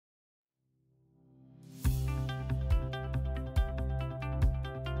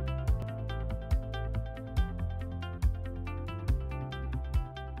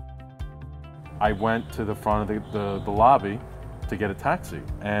I went to the front of the lobby to get a taxi,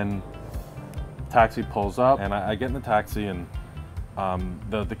 and taxi pulls up, and I get in the taxi, and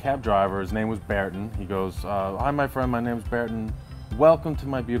the cab driver, his name was Burton. He goes, "Hi, my friend, my name is Burton. Welcome to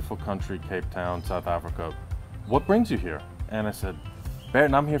my beautiful country, Cape Town, South Africa. What brings you here?" And I said,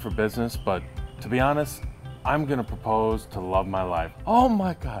 "Burton, I'm here for business, but to be honest, I'm gonna propose to love my life." "Oh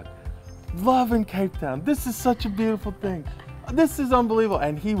my God, love in Cape Town. This is such a beautiful thing. This is unbelievable."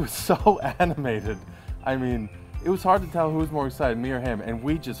 And he was so animated. I mean, it was hard to tell who was more excited, me or him, and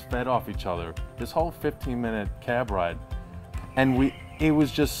we just fed off each other this whole 15-minute cab ride. And it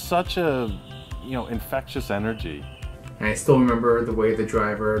was just such a, infectious energy. And I still remember the way the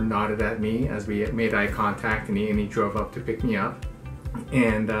driver nodded at me as we made eye contact, and he drove up to pick me up.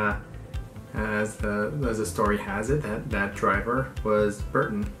 And as the story has it, that driver was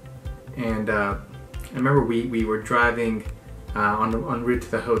Burton. And I remember we were driving en route to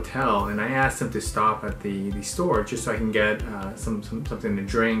the hotel, and I asked him to stop at the store just so I can get something to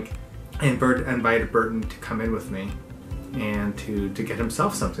drink. And Bert invited Burton to come in with me and to get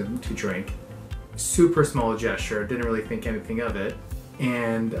himself something to drink. Super small gesture, didn't really think anything of it.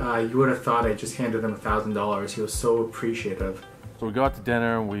 And you would have thought I just handed him $1,000. He was so appreciative. So we go out to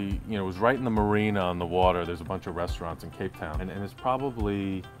dinner, and it was right in the marina on the water. There's a bunch of restaurants in Cape Town. And it's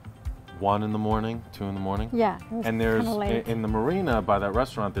probably 1 in the morning, 2 in the morning. Yeah, and there's, in the marina by that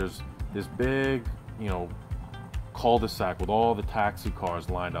restaurant, there's this big, cul-de-sac with all the taxi cars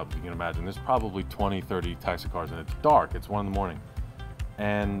lined up, you can imagine. There's probably 20, 30 taxi cars, and it's dark, it's 1 in the morning.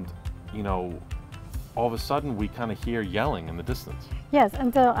 And, all of a sudden we kind of hear yelling in the distance. Yes,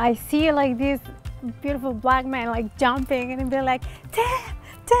 until I see like this beautiful black man like jumping and be like, "Damn,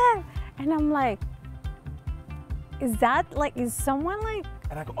 damn!" And I'm like, is someone like,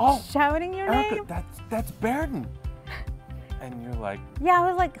 and I go, "Oh, shouting your Erica, name?" That's Burton. And you're like, yeah, I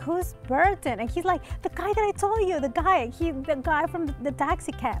was like, "Who's Burton?" And he's like, "The guy that I told you, the guy from the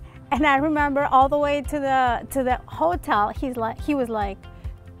taxi cab." And I remember all the way to the hotel, he was like,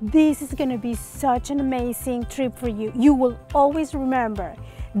 "This is gonna be such an amazing trip for you. You will always remember.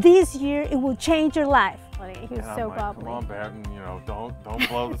 This year it will change your life." He was so bubbly. "Come on, Burton, don't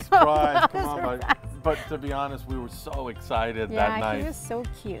blow the surprise. Come on." But to be honest, we were so excited that night. Yeah, he was so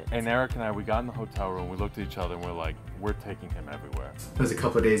cute. And Eric and I, we got in the hotel room, we looked at each other, and we're like, we're taking him everywhere. It was a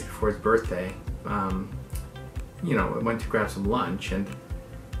couple of days before his birthday. I went to grab some lunch and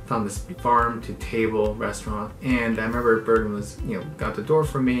found this farm to table restaurant. And I remember Burton was, got the door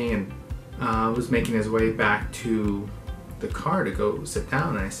for me and was making his way back to the car to go sit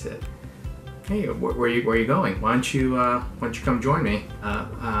down. And I said, "Hey, where are you going? Why don't you come join me?"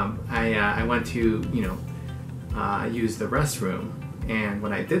 I went to use the restroom, and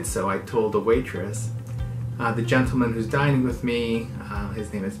when I did so, I told the waitress, "The gentleman who's dining with me,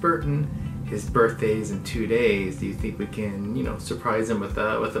 his name is Burton. His birthday's in 2 days. Do you think we can, surprise him with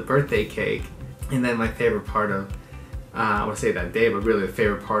a birthday cake?" And then my favorite part of, I want to say that day, but really the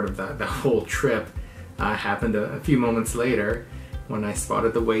favorite part of the whole trip happened a few moments later, when I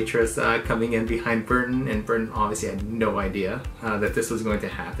spotted the waitress coming in behind Burton, and Burton obviously had no idea that this was going to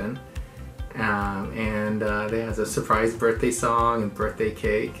happen. They had a surprise birthday song and birthday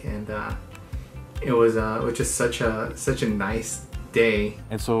cake, and it was just such a nice day.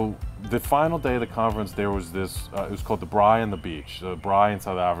 And so the final day of the conference, there was this, it was called the Braai on the Beach. The Braai in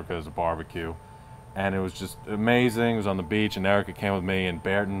South Africa is a barbecue, and it was just amazing. It was on the beach, and Erica came with me, and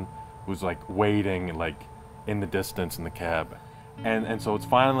Burton was like waiting like in the distance in the cab. And so it's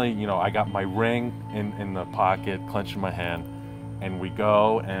finally, I got my ring in the pocket, clenched in my hand, and we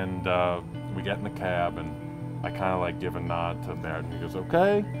go, and we get in the cab, and I kind of like give a nod to Burton. He goes,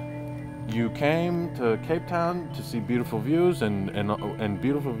 "Okay, you came to Cape Town to see beautiful views, and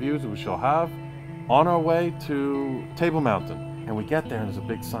beautiful views we shall have on our way to Table Mountain." And we get there, and there's a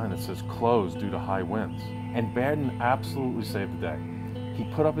big sign that says "closed due to high winds." And Burton absolutely saved the day. He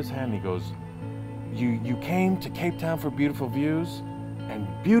put up his hand, and he goes, You came to Cape Town for beautiful views, and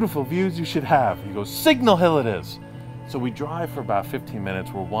beautiful views you should have." He goes, "Signal Hill it is." So we drive for about 15 minutes.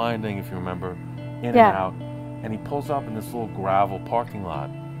 We're winding, if you remember, in and out. And he pulls up in this little gravel parking lot.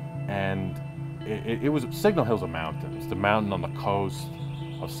 And it was, Signal Hill's a mountain. It's the mountain on the coast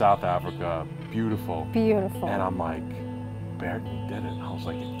of South Africa. Beautiful. Beautiful. And I'm like, "Burton, you did it." I was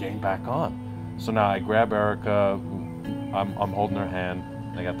like, "It came back on." So now I grab Erica. I'm holding her hand.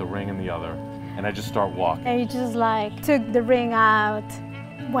 I got the ring in the other. And I just start walking. And you just like took the ring out,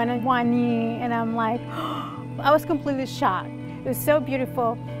 went on one knee, and I'm like, I was completely shocked. It was so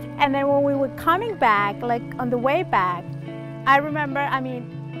beautiful. And then when we were coming back, like on the way back, I remember,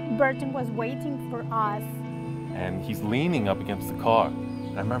 Burton was waiting for us. And he's leaning up against the car.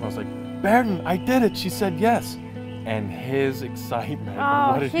 And I remember I was like, Berton, I did it. She said yes. And his excitement.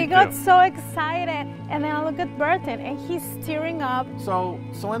 Oh, what did he he got do? so excited. And then I look at Burton and he's tearing up. So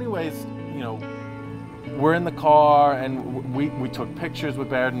anyways, you know, we're in the car and we took pictures with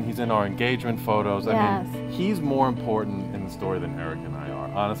Berton. He's in our engagement photos. Yes. I mean, he's more important in the story than Eric and I are.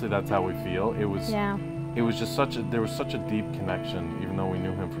 Honestly, that's how we feel. It was just there was such a deep connection, even though we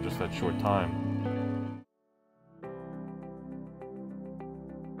knew him for just that short time.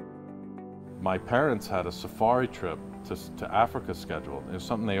 My parents had a safari trip to Africa scheduled. It was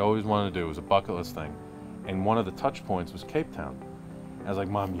something they always wanted to do. It was a bucket list thing. And one of the touch points was Cape Town. I was like,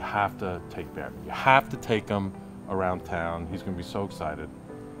 Mom, you have to take Berton. You have to take him around town. He's gonna be so excited.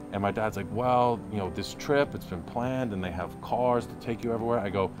 And my dad's like, well, you know, this trip, it's been planned and they have cars to take you everywhere.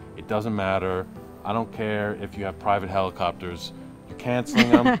 I go, it doesn't matter. I don't care if you have private helicopters. You're canceling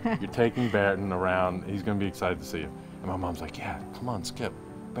them, you're taking Berton around. He's gonna be excited to see you. And my mom's like, yeah, come on, Skip.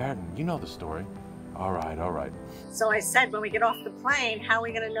 Berton, you know the story. All right, all right. So I said, when we get off the plane, how are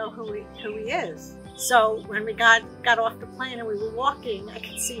we going to know who he is? So when we got off the plane and we were walking, I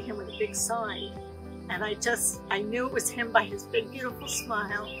could see him with a big sign. And I knew it was him by his big, beautiful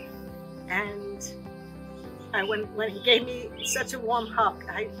smile. And when he gave me such a warm hug,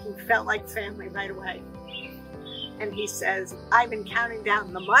 he felt like family right away. And he says, I've been counting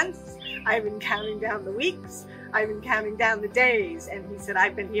down the months, I've been counting down the weeks, I've been counting down the days. And he said,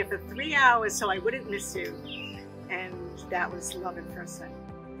 I've been here for 3 hours so I wouldn't miss you. And that was love at first sight.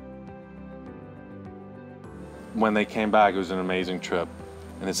 When they came back, it was an amazing trip.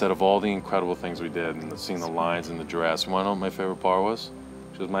 And they said of all the incredible things we did and seeing the lions and the giraffes, you wanna know what my favorite part was?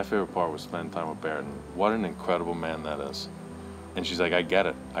 She goes, my favorite part was spending time with Berton. What an incredible man that is. And she's like, I get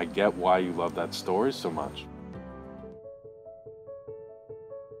it. I get why you love that story so much.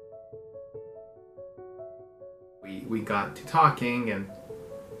 We got to talking, and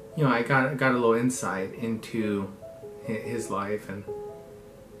you know, I got a little insight into his life, and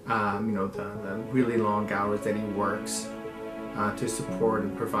you know, the really long hours that he works to support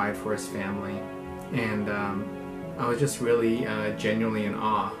and provide for his family. And I was just really genuinely in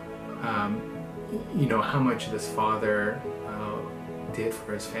awe, you know, how much this father did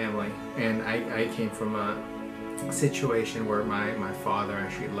for his family. And I came from a situation where my father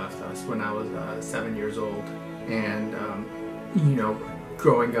actually left us when I was 7 years old. And you know,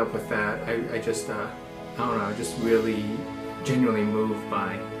 growing up with that, I just I don't know, just really genuinely moved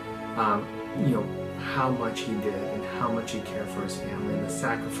by you know, how much he did and how much he cared for his family and the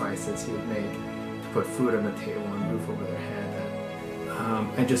sacrifices he would make to put food on the table and roof over their head.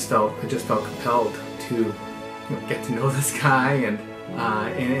 And I just felt compelled to, you know, get to know this guy,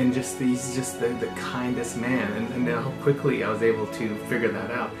 and just he's just the kindest man, and then how quickly I was able to figure that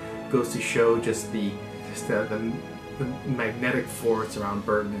out goes to show just the magnetic force around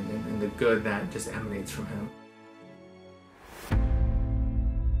Burton and the good that just emanates from him.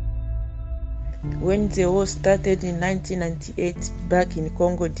 When the war started in 1998, back in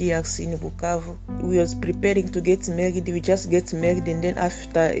Congo DRC in Bukavu, we was preparing to get married. We just get married, and then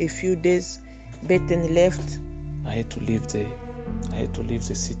after a few days, Burton left. I had to leave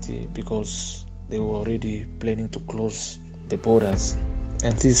the city because they were already planning to close the borders.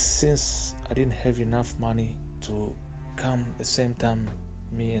 And since I didn't have enough money to come at the same time,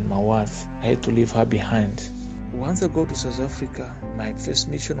 me and my wife, I had to leave her behind. Once I go to South Africa, my first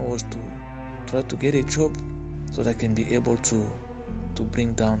mission was to try to get a job so that I can be able to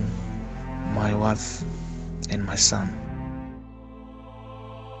bring down my wife and my son.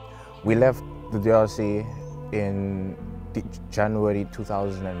 We left the DRC in January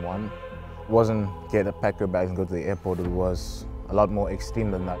 2001. It wasn't get a pack your bags and go to the airport. It was a lot more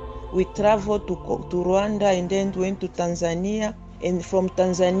extreme than that. We traveled to Rwanda and then went to Tanzania, and from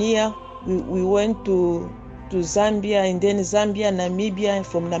Tanzania we went to Zambia, and then Zambia, Namibia, and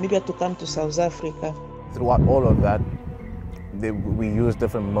from Namibia to come to South Africa. Throughout all of that, we used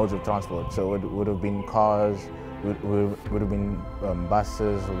different modes of transport. So it would have been cars, would have been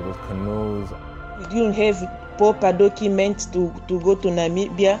buses, it would have canoes. We didn't have proper documents to go to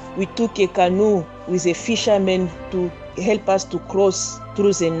Namibia. We took a canoe with a fisherman to help us to cross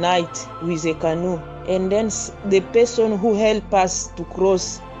through the night with a canoe. And then the person who helped us to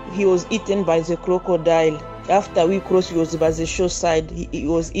cross, he was eaten by the crocodile. After we crossed, he was by the shoreside. He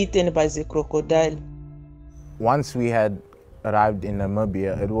was eaten by the crocodile. Once we had arrived in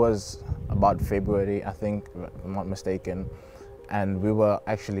Namibia, it was about February, I think, if I'm not mistaken. And we were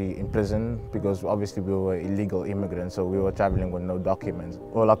actually in prison because obviously we were illegal immigrants, so we were traveling with no documents.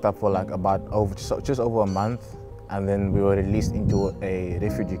 We were locked up for like just over a month, and then we were released into a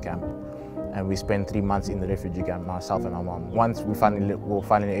refugee camp. and we spent 3 months in the refugee camp, myself and my mom. Once we were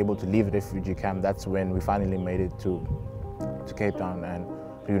finally able to leave the refugee camp, that's when we finally made it to Cape Town and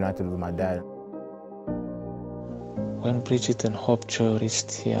reunited with my dad. When Bridget and Hope Joy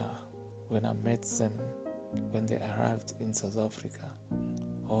reached here, when I met them, when they arrived in South Africa,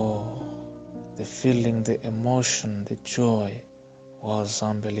 oh, the feeling, the emotion, the joy was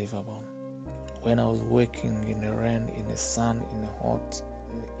unbelievable. When I was working in the rain, in the sun, in the hot,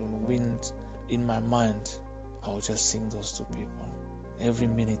 in wind, in my mind, I would just sing those two people. Every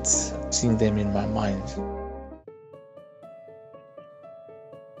minute, sing them in my mind.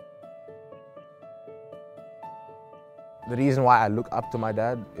 The reason why I look up to my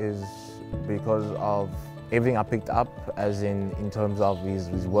dad is because of everything I picked up, as in terms of his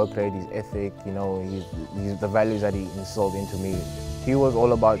work rate, his ethic, you know, the values that he instilled into me. He was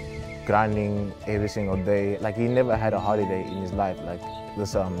all about grinding every single day. Like, he never had a holiday in his life. Like,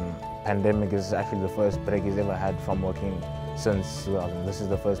 this pandemic is actually the first break he's ever had from working since 2000. This is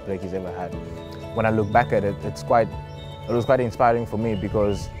the first break he's ever had. When I look back at it, it was quite inspiring for me,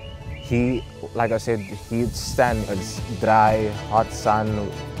 because he, like I said, he'd stand in dry, hot sun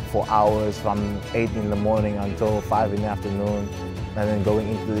for hours from 8 in the morning until 5 in the afternoon, and then going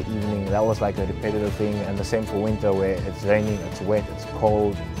into the evening. That was like a repetitive thing. And the same for winter, where it's raining, it's wet, it's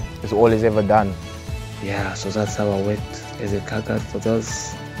cold. It's all he's ever done. Yeah, so that's how I worked as a car guard for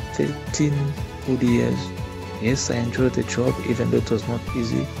those 13 good years. Yes, I enjoyed the job, even though it was not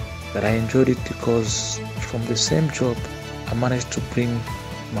easy, but I enjoyed it because from the same job, I managed to bring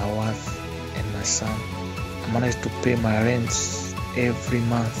my wife and my son. I managed to pay my rents every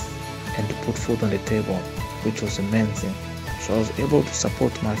month and to put food on the table, which was the main thing. So I was able to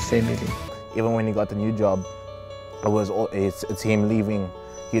support my family. Even when he got the new job, it's him leaving.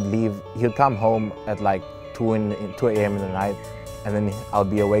 He'd come home at like 2 a.m. in the night, and then I'll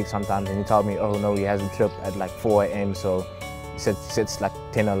be awake sometimes, and he'd tell me, oh no, he has a trip at like 4 a.m. So he sets like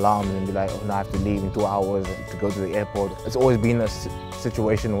 10 alarms and be like, oh no, I have to leave in 2 hours to go to the airport. It's always been a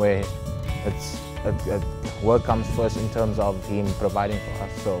situation where work comes first in terms of him providing for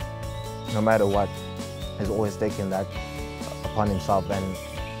us. So no matter what, he's always taken that upon himself. And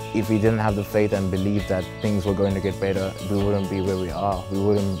if we didn't have the faith and believe that things were going to get better, we wouldn't be where we are. We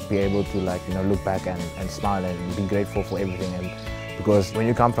wouldn't be able to, like, you know, look back and smile and be grateful for everything. And because when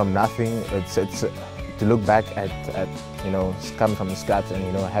you come from nothing, it's to look back at you know, coming from the scraps and,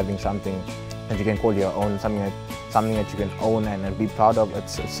 you know, having something that you can call your own, something that you can own and be proud of.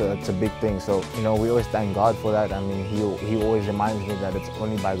 It's a big thing. So, you know, we always thank God for that. I mean, he always reminds me that it's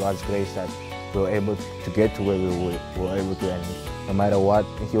only by God's grace that we were able to get to where we were able to. And no matter what,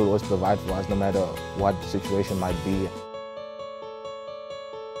 He will always provide for us, no matter what the situation might be.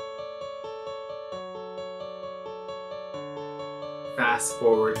 Fast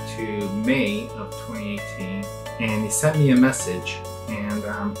forward to May of 2018, and he sent me a message,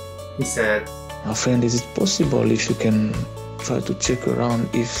 and he said, my friend, is it possible if you can try to check around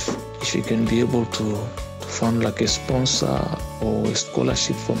if you can be able to find like a sponsor or a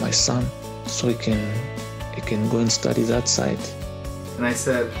scholarship for my son so he can go and study that side? And I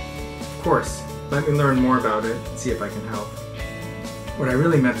said, of course, let me learn more about it and see if I can help. What I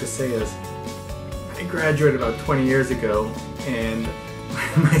really meant to say is, I graduated about 20 years ago, and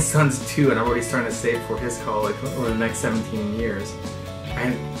my son's 2, and I'm already starting to save for his college over the next 17 years. I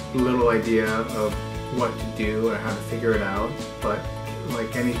had little idea of what to do or how to figure it out, but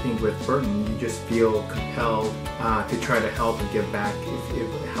like anything with Burton, you just feel compelled to try to help and give back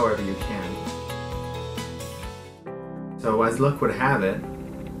however you can. So as luck would have it,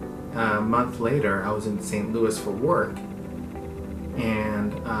 a month later I was in St. Louis for work,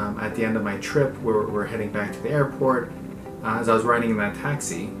 and at the end of my trip we're heading back to the airport. As I was riding in that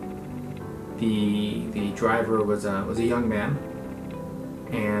taxi, the driver was a young man,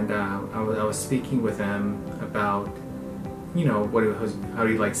 and I was speaking with him about, you know, how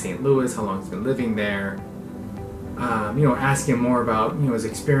he liked St. Louis, how long he's been living there, you know, asking him more about, you know, his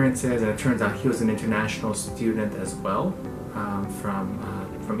experiences. And it turns out he was an international student as well,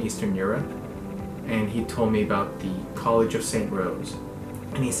 from Eastern Europe, and he told me about the College of St. Rose,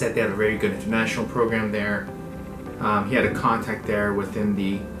 and he said they had a very good international program there. He had a contact there within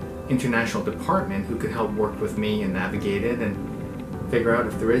the international department who could help work with me and navigate it and figure out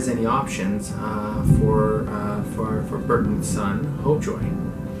if there is any options for Burton's son, Hopejoy.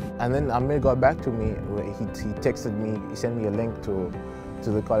 And then Amir got back to me. He texted me. He sent me a link to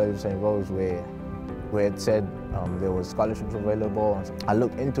the College of St. Rose where it said there was scholarships available. I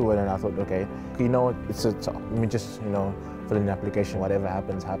looked into it and I thought, okay, you know, let me just, you know, fill in the application. Whatever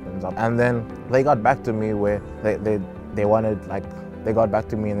happens, happens. And then they got back to me where they wanted like they got back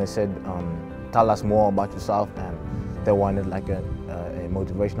to me and they said, tell us more about yourself, and they wanted like a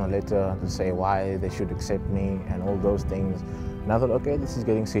motivational letter to say why they should accept me and all those things. And I thought, okay, this is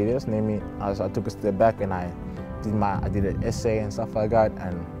getting serious. So I took a step back and I did an essay and stuff like that,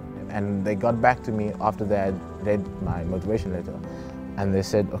 and they got back to me after they had read my motivation letter, and they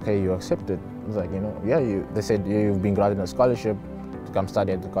said, okay, you're accepted. I was like, yeah, they said, you've been granted a scholarship to come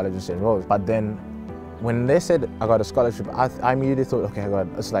study at the College of St. Rose. But then when they said I got a scholarship, I immediately thought, okay,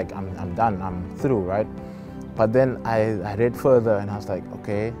 it's like I'm done, I'm through, right? But then I read further and I was like,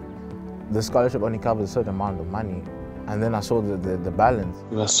 okay, the scholarship only covers a certain amount of money. And then I saw the balance.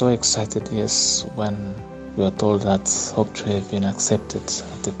 We were so excited, yes, when we were told that Hopejoy had been accepted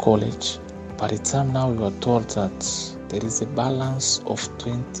at the college. By the time now we were told that there is a balance of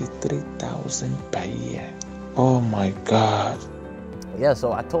 23,000 per year. Oh my God. Yeah,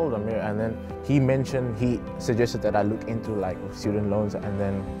 so I told him, and then he suggested that I look into like student loans, and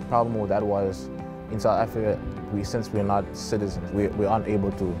then the problem with that was in South Africa, since we're not citizens, we aren't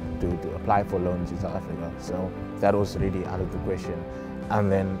able to apply for loans in South Africa. So that was really out of the question.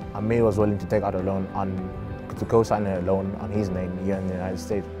 And then Amir was willing to take out a loan to co-sign a loan on his name here in the United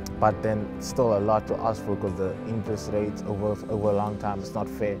States. But then still a lot to ask for because the interest rates over a long time, it's not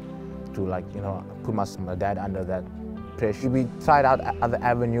fair to put my dad under that pressure. We tried out other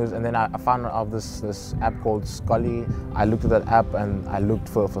avenues, and then I found out of this app called Scully. I looked at that app and I looked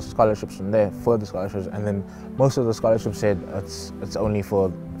for scholarships from there, further scholarships, and then most of the scholarships said it's only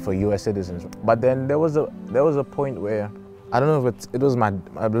for US citizens. But then there was a point where, I don't know if it was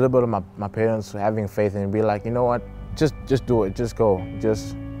a little bit of my parents having faith and be like, you know what, just do it, just go,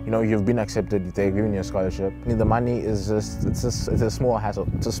 you've been accepted, they're giving you a scholarship. The money is it's a small hassle,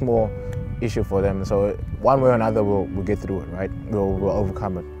 it's a small issue for them. So one way or another, we'll get through it, right? We'll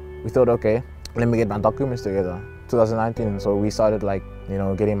overcome it. We thought, okay, let me get my documents together. 2019, so we started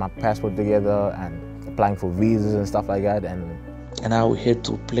getting my passport together and applying for visas and stuff like that. And now we had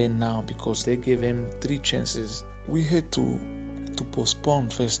to play now because they gave him 3 chances. We had to postpone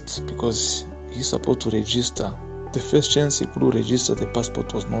first because he's supposed to register. The first chance he could register, the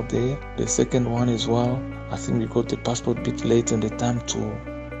passport was not there. The second one as well, I think we got the passport a bit late in the time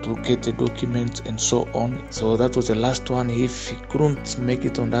to get the document and so on. So that was the last one. If he couldn't make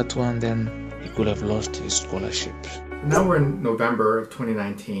it on that one, then he could have lost his scholarship. Now we're in November of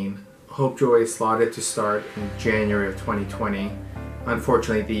 2019. Hopejoy is slotted to start in January of 2020.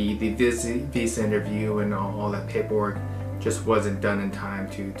 Unfortunately, the visa interview and all that paperwork just wasn't done in time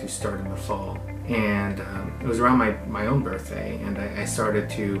to start in the fall. And it was around my own birthday, and I started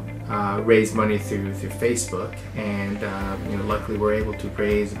to raise money through Facebook, and luckily we're able to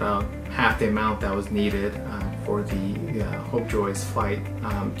raise about half the amount that was needed for the Hopejoy's flight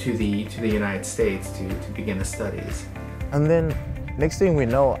to the United States to begin the studies. And then next thing we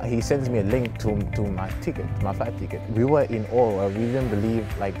know, he sends me a link to my ticket, my flight ticket. We were in awe. We didn't believe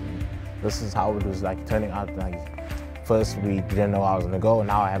this is how it was turning out. First, we didn't know I was gonna go.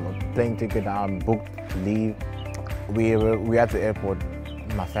 Now I have a plane ticket. Now I'm booked to leave. We at the airport.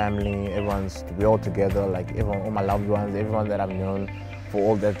 My family, we're all together. Everyone, all my loved ones, everyone that I've known, for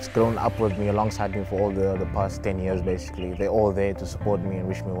all that's grown up with me, alongside me for all the past 10 years, basically. They're all there to support me and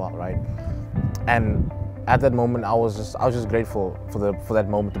wish me well, right? And at that moment, I was just grateful for that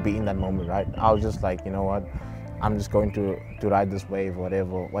moment, to be in that moment, right? I was just like, you know what? I'm just going to ride this wave.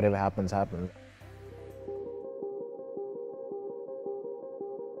 Whatever happens, happens.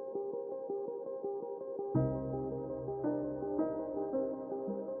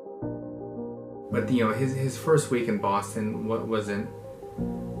 But his first week in Boston wasn't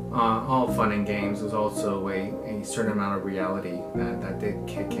all fun and games. It was also a certain amount of reality that did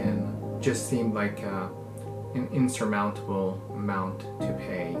kick in. It just seemed like an insurmountable amount to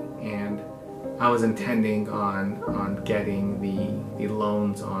pay, and I was intending on getting the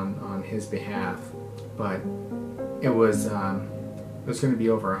loans on his behalf, but it was going to be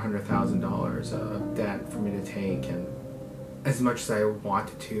over $100,000 of debt for me to take, and as much as I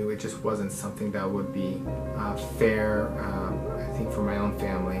wanted to, it just wasn't something that would be fair, I think, for my own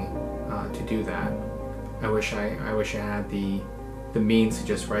family to do that. I wish I had the means to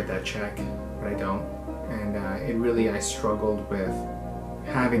just write that check, but I don't. And I struggled with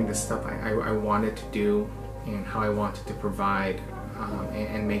having the stuff I wanted to do and how I wanted to provide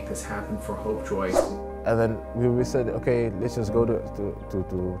and make this happen for Hopejoy. And then we said, okay, let's just go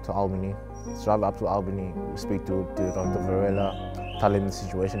to Albany. Let's drive up to Albany, speak to Dr. Varela, tell him the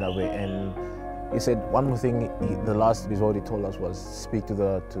situation that we're in. He said one more thing. The last resort he told us was speak to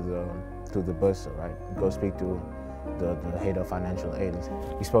the bursar, right? Go speak to the head of financial aid.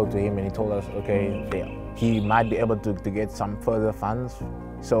 We spoke to him and he told us, okay, he might be able to get some further funds.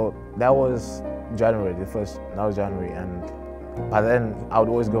 So that was January, that was January. And by then, I would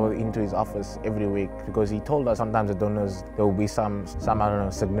always go into his office every week because he told us sometimes the donors, there will be some I don't know,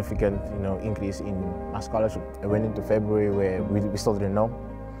 significant, increase in my scholarship. It went into February where we still didn't know.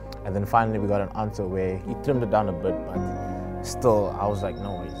 And then finally we got an answer where he trimmed it down a bit, but still I was like,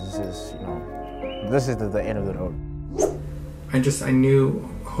 no, this is the end of the road. I knew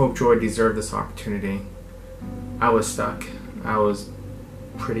Hope Joy deserved this opportunity. I was stuck. I was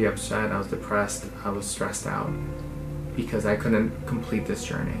pretty upset. I was depressed. I was stressed out because I couldn't complete this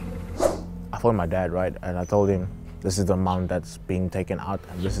journey. I phoned my dad, right, and I told him this is the amount that's being taken out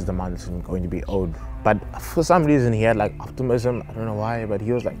and this is the amount that's going to be owed. But for some reason he had like optimism, I don't know why, but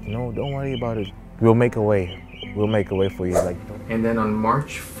he was like, no, don't worry about it. We'll make a way. We'll make a way for you. And then on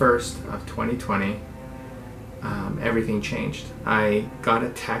March 1st of 2020, everything changed. I got a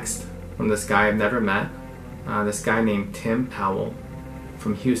text from this guy I've never met, this guy named Tim Powell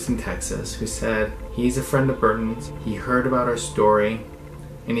from Houston, Texas, who said he's a friend of Burton's, he heard about our story,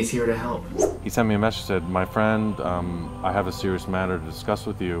 and he's here to help. He sent me a message, said, my friend, I have a serious matter to discuss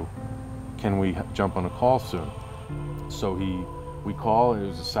with you. Can we jump on a call soon? So we call, it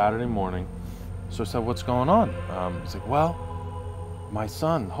was a Saturday morning. So I said, what's going on? He's like, well, my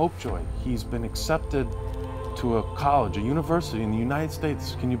son, Hope Joy, he's been accepted to a college, a university in the United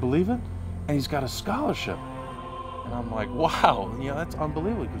States. Can you believe it? And he's got a scholarship. And I'm like, wow, that's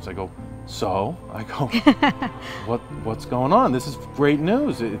unbelievable. Because I go, so? I go, what's going on? This is great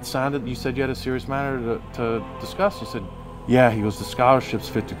news. It sounded, you said you had a serious matter to discuss. He said, yeah, he goes, the scholarship's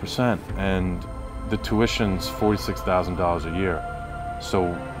 50% and the tuition's $46,000 a year.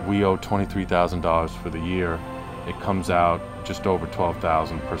 So we owe $23,000 for the year. It comes out just over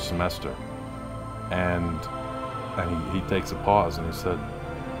 $12,000 per semester. And he takes a pause and he said,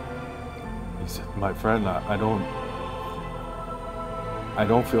 my friend, I don't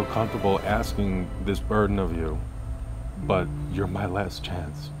feel comfortable asking this burden of you, but you're my last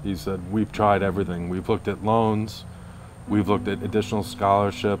chance. He said, we've tried everything. We've looked at loans, we've looked at additional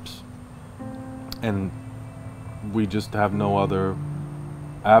scholarships, and we just have no other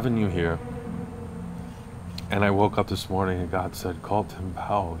avenue here. And I woke up this morning and God said, call Tim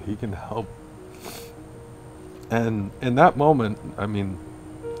Powell, he can help. And in that moment, I mean,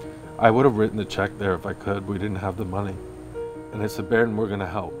 I would have written the check there if I could. We didn't have the money. And I said, Barton, we're gonna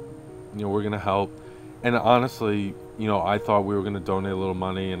help. We're gonna help. And honestly, I thought we were gonna donate a little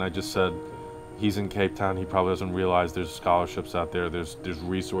money, and I just said, he's in Cape Town, he probably doesn't realize there's scholarships out there, there's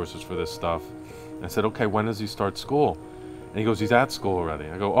resources for this stuff. And I said, okay, when does he start school? And he goes, he's at school already.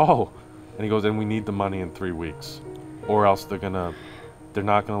 I go, oh. And he goes, and we need the money in 3 weeks, or else they're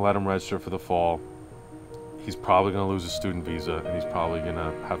not gonna let him register for the fall. He's probably gonna lose his student visa, and he's probably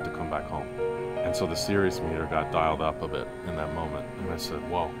gonna have to come back home. And so the serious meter got dialed up a bit in that moment. And I said,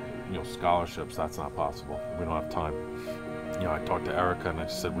 whoa, scholarships, that's not possible. We don't have time. I talked to Erica and I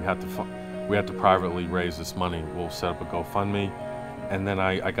said, we had to privately raise this money. We'll set up a GoFundMe. And then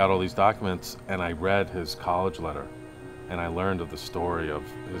I got all these documents and I read his college letter. And I learned of the story of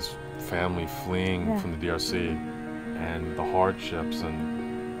his family fleeing from the DRC and the hardships.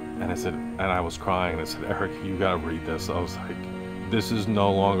 And I said, and I was crying and I said, Eric, you gotta read this. I was like, this is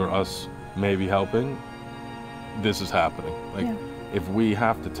no longer us maybe helping, this is happening. If we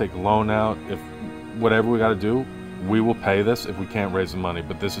have to take a loan out, if whatever we got to do, we will pay this if we can't raise the money,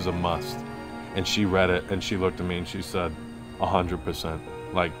 but this is a must. And she read it and she looked at me and she said, 100%.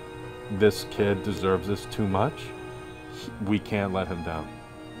 Like, this kid deserves this too much. We can't let him down.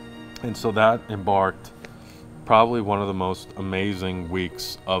 And so that embarked probably one of the most amazing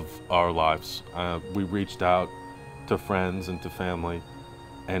weeks of our lives. We reached out to friends and to family,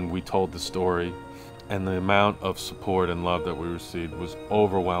 and we told the story, and the amount of support and love that we received was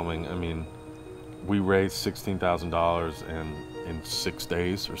overwhelming. I mean, we raised $16,000 in 6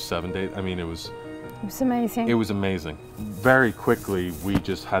 days or 7 days. I mean, it was amazing. It was amazing. Very quickly, we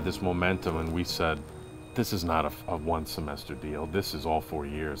just had this momentum, and we said, this is not a one semester deal. This is all 4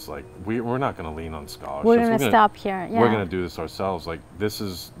 years. Like, we're not going to lean on scholarships. We're going to stop here. Yeah. We're going to do this ourselves. Like, this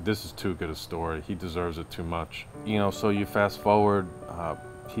is too good a story. He deserves it too much. So you fast forward,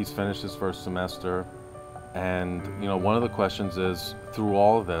 he's finished his first semester, and one of the questions is, through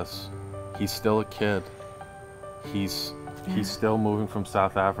all of this, he's still a kid. He's still moving from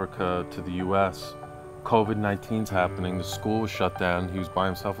South Africa to the US. COVID-19's happening, the school was shut down, he was by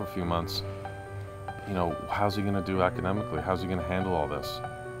himself for a few months. How's he gonna do academically? How's he gonna handle all this?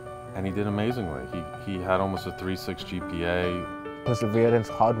 And he did amazingly. He had almost a 3.6 GPA. Perseverance,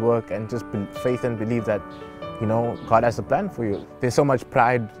 hard work, and just faith and belief that you know, God has a plan for you. There's so much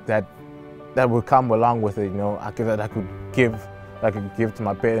pride that will come along with it, you know. I could give to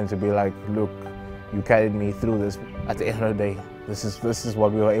my parents and be like, look, you carried me through this. At the end of the day, this is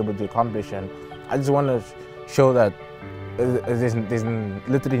what we were able to accomplish. And I just want to show that there's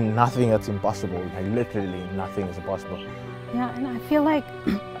literally nothing that's impossible. Like literally nothing is impossible. Yeah, and I feel like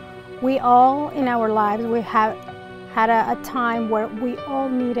we all in our lives, we have had a time where we all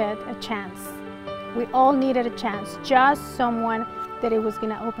needed a chance. We all needed a chance, just someone that it was going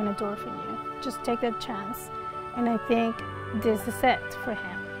to open a door for you. Just take that chance. And I think this is it for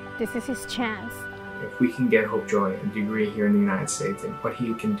him. This is his chance. If we can get Hope Joy a degree here in the United States and what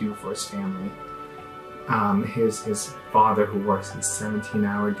he can do for his family, his father who works these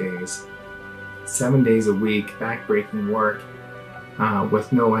 17-hour days, 7 days a week, backbreaking work,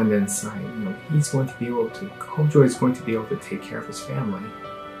 with no end in sight, you know, he's going to be able to, Hope Joy is going to be able to take care of his family.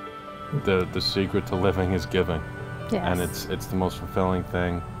 The secret to living is giving. Yes. And it's the most fulfilling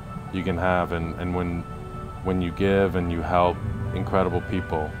thing you can have. And when you give and you help incredible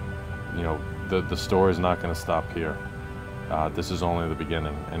people, you know, the story is not going to stop here. This is only the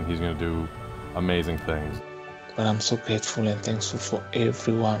beginning, and he's going to do amazing things. But I'm so grateful and thankful for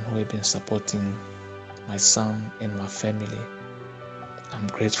everyone who has been supporting my son and my family. I'm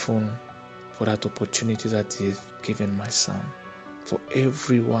grateful for that opportunity that he's given my son. For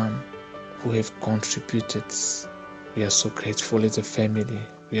everyone who have contributed, we are so grateful as a family.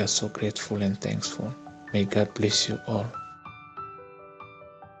 We are so grateful and thankful. May God bless you all.